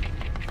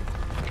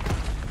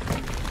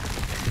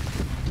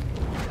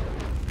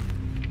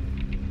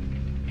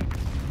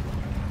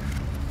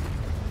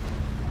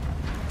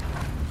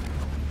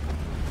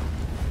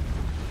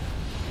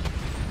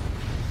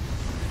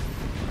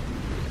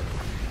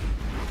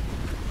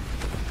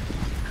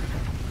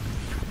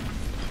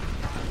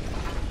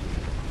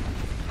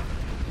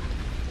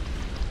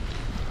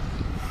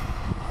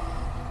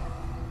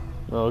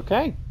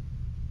 Okay.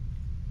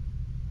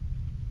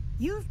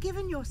 You've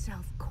given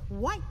yourself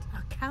quite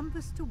a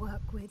canvas to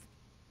work with.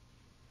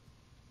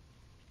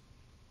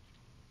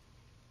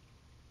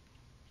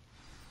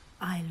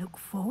 I look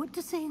forward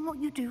to seeing what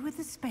you do with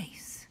the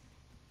space.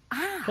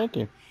 Ah, Thank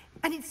you.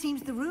 and it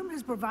seems the room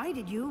has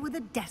provided you with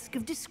a desk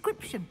of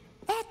description.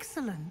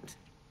 Excellent.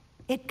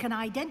 It can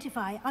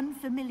identify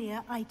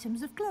unfamiliar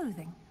items of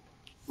clothing.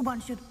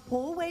 One should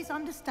always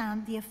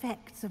understand the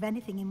effects of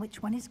anything in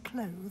which one is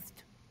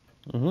clothed.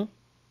 Mm-hmm.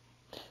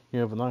 You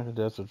have unlocked the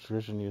desk of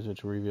description. Use it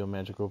to reveal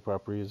magical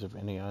properties of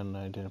any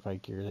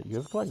unidentified gear that you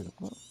have collected.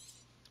 Well,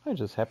 I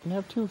just happen to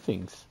have two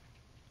things.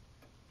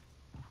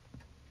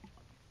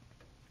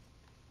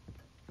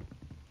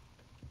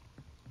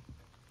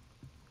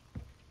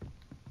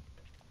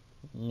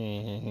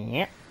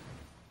 Yeah.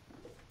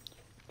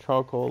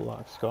 Charcoal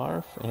lock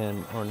scarf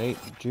and ornate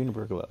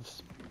juniper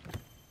gloves.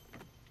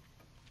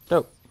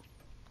 Dope.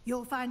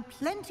 You'll find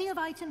plenty of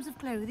items of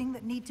clothing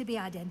that need to be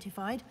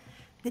identified.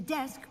 The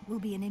desk will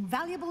be an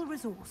invaluable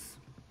resource.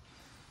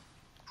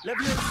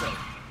 Levioso.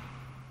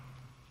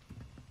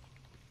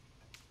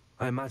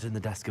 I imagine the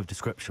desk of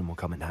description will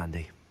come in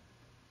handy.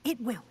 It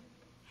will.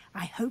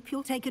 I hope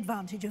you'll take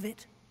advantage of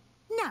it.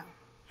 Now,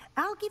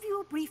 I'll give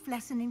you a brief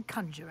lesson in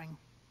conjuring.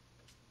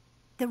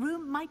 The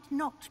room might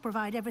not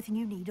provide everything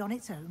you need on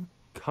its own.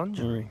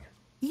 Conjuring?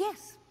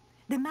 Yes,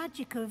 the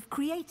magic of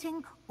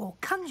creating or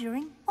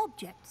conjuring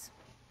objects.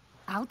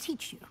 I'll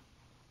teach you.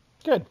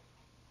 Good.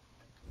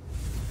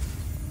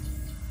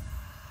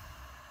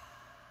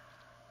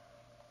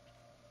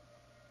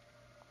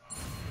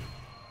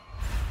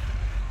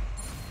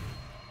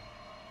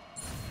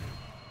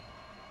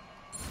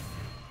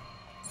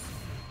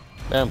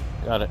 Bam,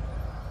 got it.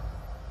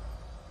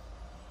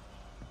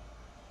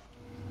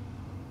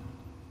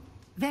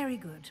 Very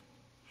good.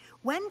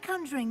 When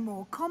conjuring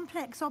more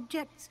complex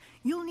objects,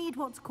 you'll need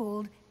what's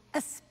called a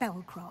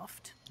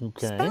spellcraft.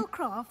 Okay.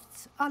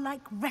 Spellcrafts are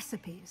like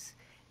recipes.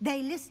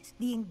 They list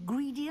the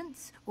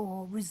ingredients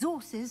or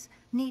resources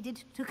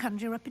needed to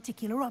conjure a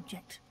particular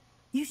object.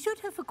 You should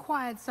have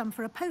acquired some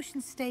for a potion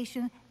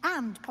station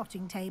and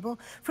potting table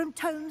from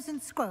tomes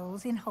and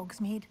scrolls in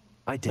Hogsmeade.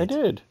 I did. I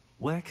did.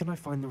 Where can I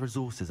find the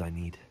resources I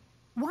need?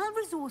 While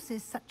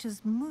resources such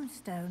as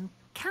moonstone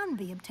can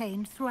be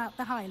obtained throughout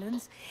the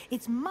Highlands,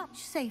 it's much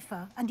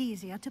safer and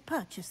easier to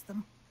purchase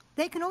them.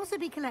 They can also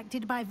be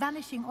collected by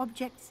vanishing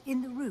objects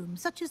in the room,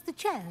 such as the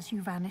chairs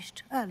you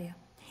vanished earlier.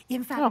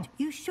 In fact,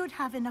 you should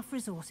have enough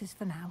resources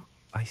for now.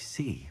 I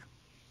see.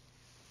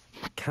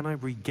 Can I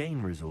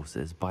regain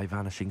resources by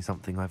vanishing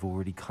something I've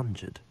already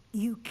conjured?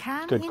 You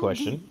can Good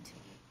question.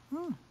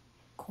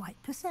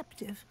 Quite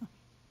perceptive.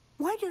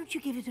 Why don't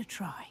you give it a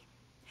try?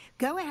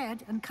 Go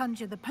ahead and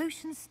conjure the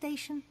potions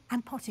station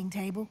and potting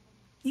table.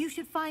 You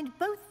should find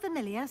both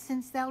familiar,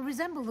 since they'll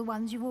resemble the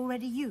ones you've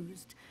already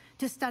used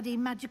to study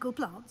magical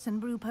plants and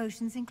brew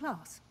potions in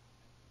class.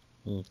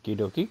 Okie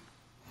dokie.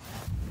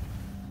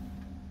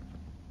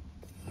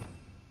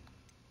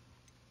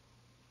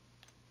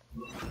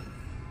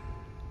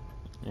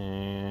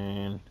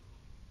 And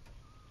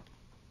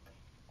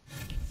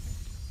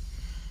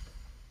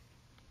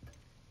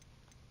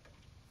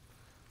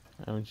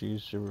I would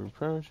use to brew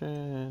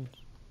potions,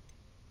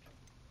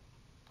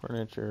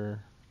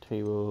 furniture,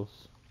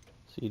 tables,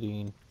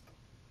 seating,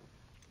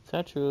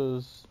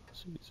 statues,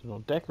 seasonal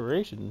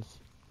decorations.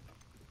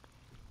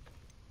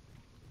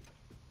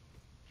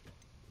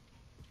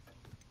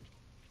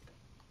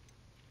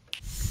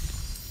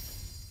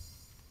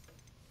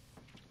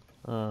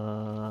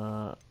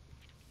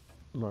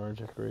 Large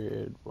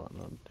decorated one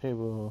on the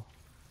table.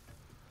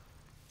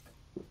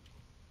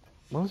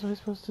 What was I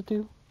supposed to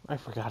do? I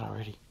forgot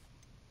already.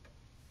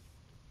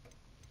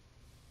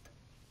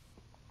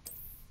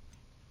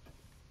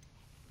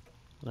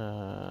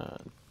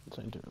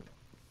 Scientific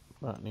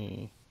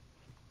botany,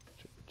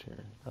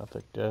 chair,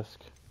 Gothic desk.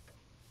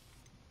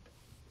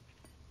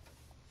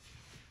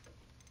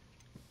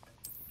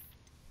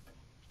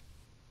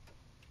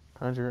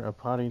 Conjure a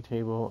potting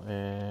table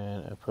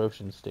and a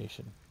potion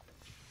station.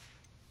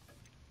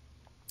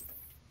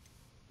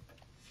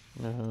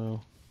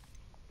 No.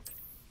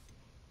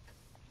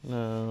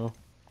 No.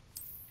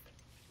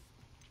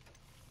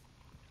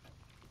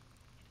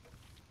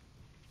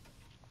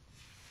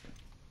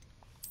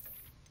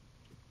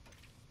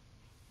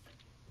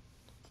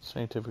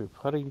 Scientific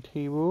potting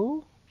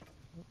table.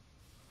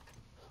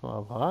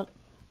 Small pot.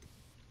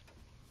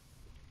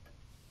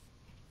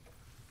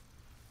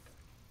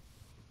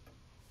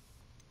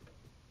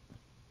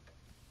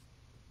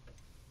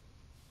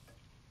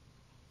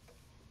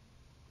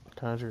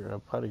 Conjure a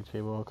potting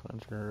table,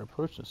 conjure a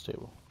potions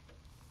table.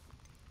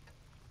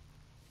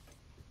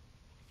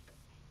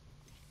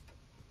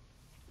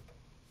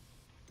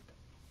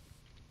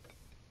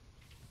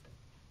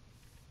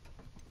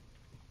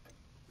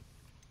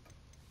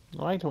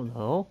 I don't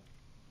know.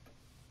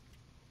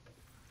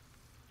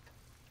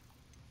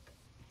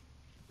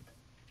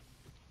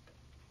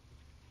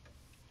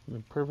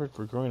 Perfect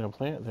for growing a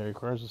plant that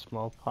requires a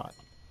small pot.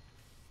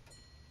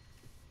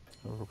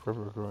 Perfect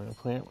for growing a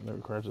plant that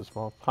requires a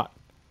small pot.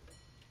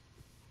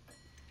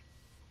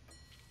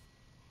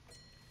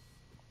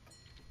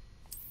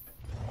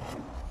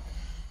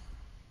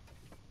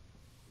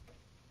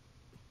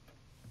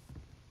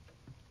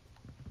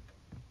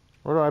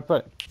 Where do I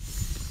put it?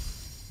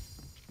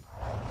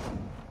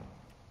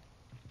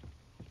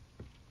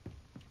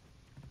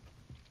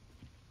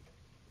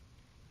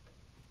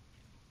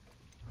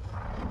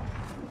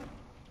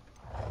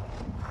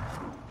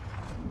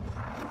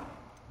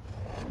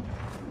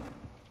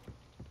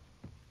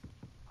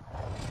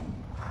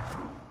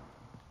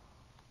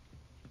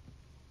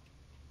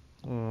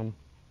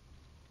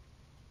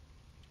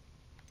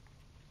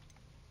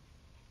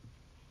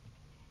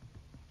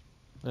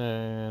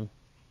 And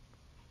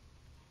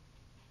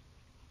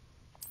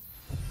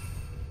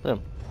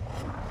boom.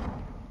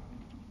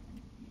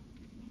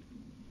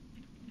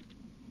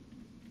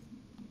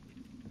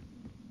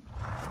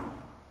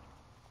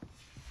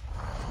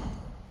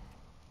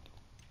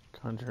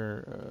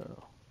 Conjure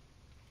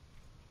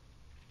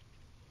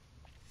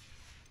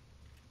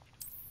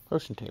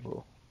potion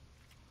table.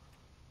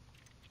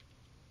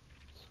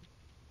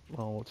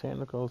 Small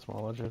botanical,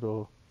 small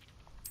logical.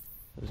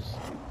 Just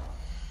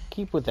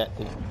keep with that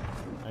theme,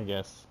 I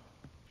guess.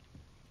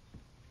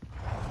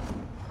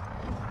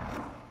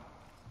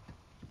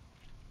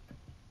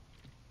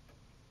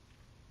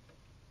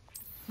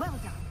 Well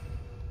done.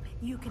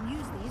 You can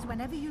use these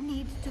whenever you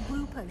need to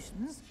brew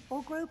potions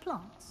or grow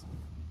plants.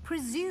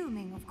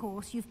 Presuming, of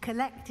course, you've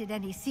collected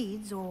any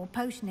seeds or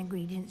potion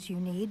ingredients you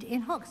need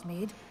in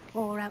Hogsmeade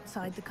or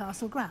outside the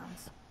castle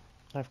grounds.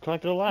 I've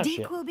collected a lot of shit.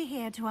 Deke will be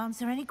here to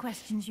answer any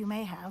questions you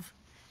may have.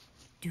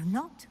 Do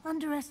not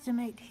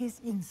underestimate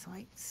his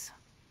insights.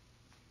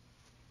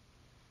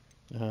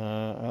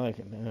 I like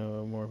to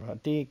know more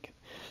about Deke.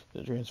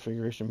 The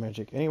transfiguration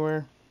magic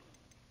anywhere.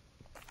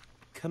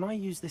 Can I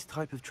use this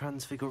type of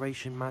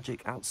transfiguration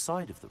magic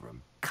outside of the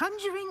room?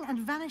 Conjuring and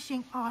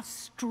vanishing are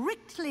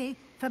strictly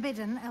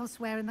forbidden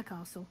elsewhere in the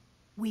castle.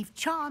 We've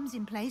charms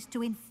in place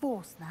to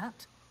enforce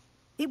that.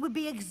 It would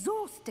be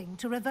exhausting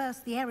to reverse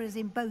the errors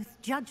in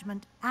both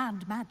judgment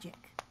and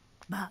magic.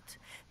 But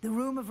the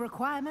Room of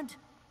Requirement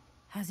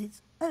has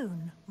its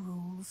own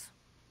rules.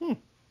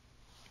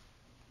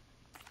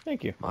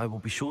 Thank you. I will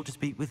be sure to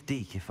speak with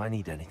Deke if I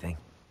need anything.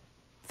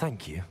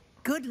 Thank you.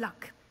 Good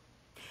luck.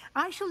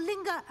 I shall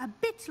linger a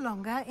bit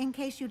longer in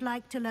case you'd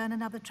like to learn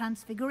another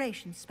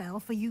transfiguration spell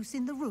for use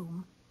in the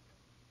room.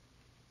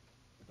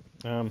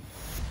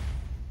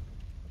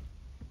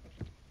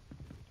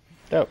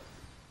 Dope.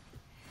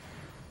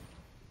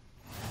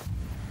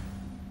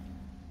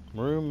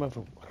 Room of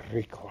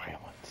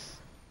Requirements.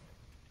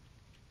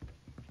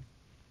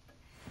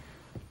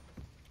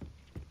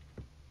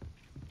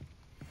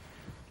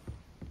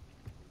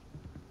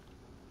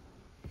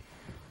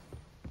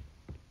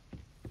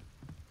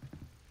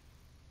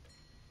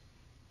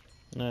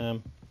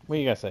 What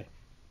do you guys say?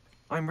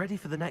 I'm ready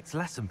for the next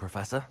lesson,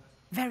 Professor.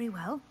 Very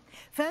well.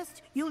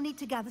 First, you'll need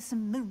to gather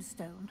some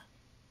moonstone.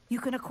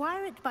 You can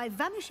acquire it by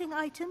vanishing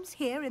items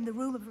here in the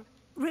room of...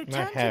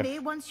 Return to me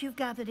once you've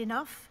gathered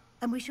enough,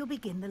 and we shall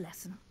begin the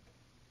lesson.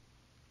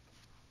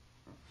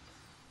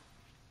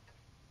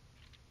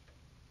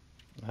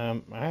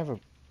 I have a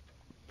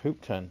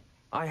poop ton.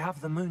 I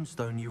have the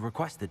moonstone you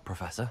requested,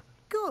 Professor.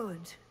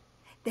 Good.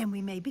 Then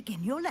we may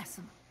begin your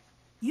lesson.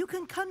 You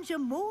can conjure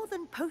more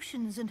than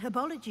potions and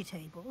herbology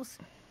tables.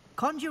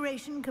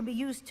 Conjuration can be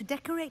used to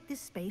decorate this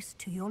space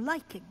to your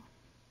liking.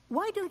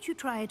 Why don't you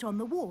try it on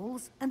the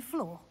walls and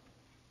floor?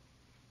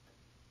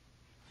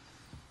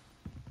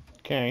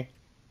 Okay.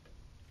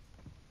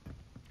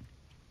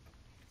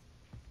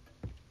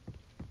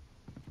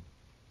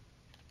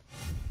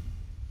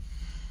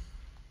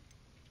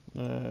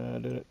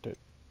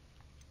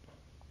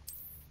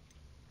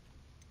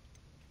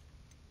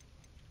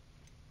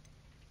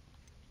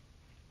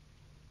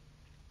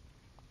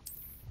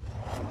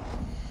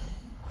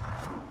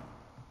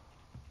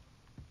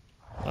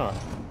 Alright.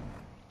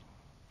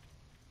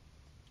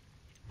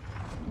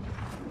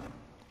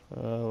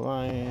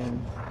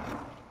 Lion,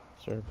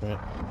 serpent,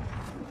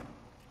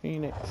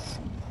 phoenix,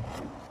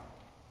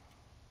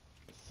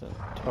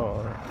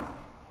 centaur,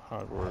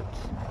 Hogwarts,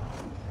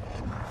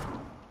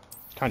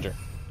 conjure.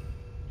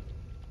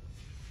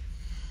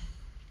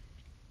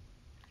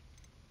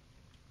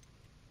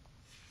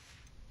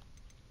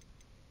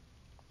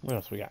 What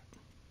else we got?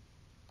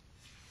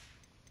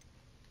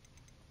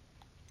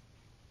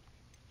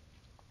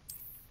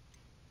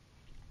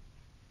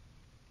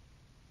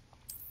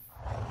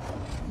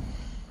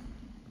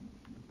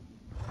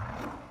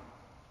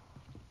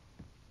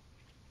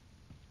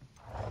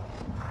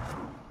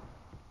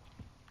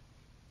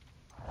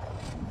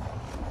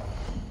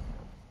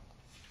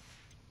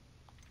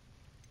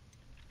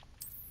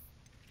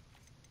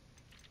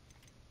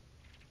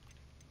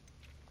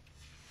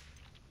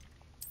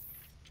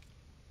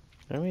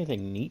 Do I have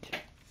anything neat?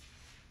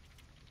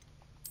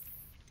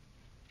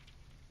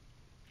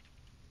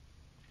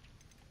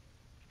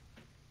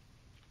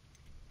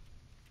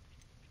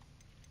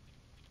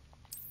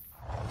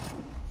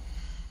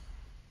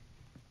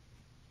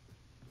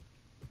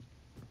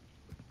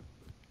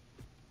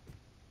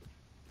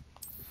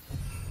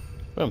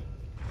 Boom.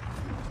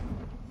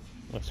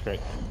 Looks great.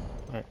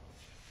 Alright.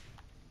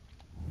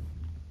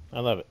 I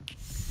love it.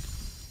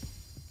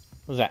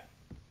 What's that?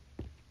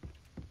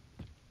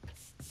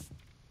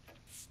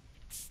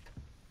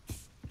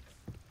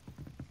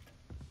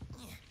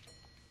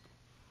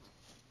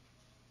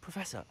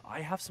 Professor,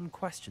 I have some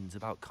questions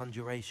about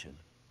conjuration.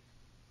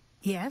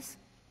 Yes?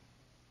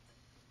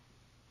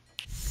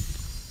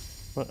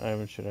 What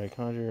item should I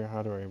conjure?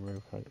 How do I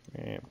remove conjure?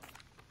 Yeah.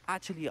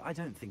 Actually, I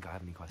don't think I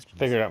have any questions.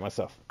 Figure it out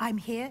myself. I'm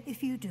here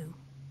if you do.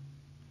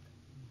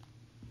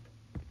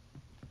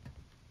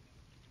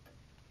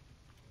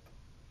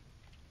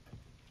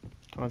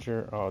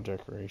 Conjure all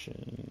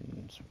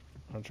decorations.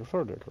 Conjure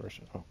floor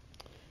decoration. Oh.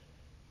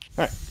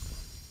 Alright.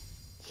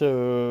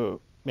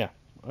 So, yeah.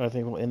 I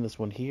think we'll end this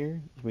one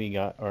here. We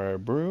got our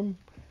broom.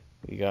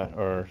 We got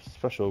our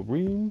special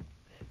room.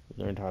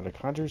 We learned how to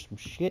conjure some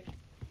shit.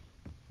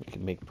 We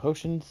can make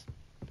potions.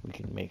 We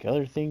can make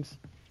other things.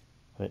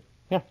 But,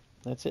 yeah.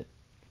 That's it.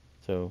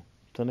 So,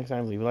 until next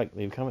time, leave a like,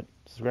 leave a comment,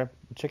 subscribe,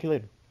 and check you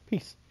later.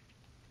 Peace.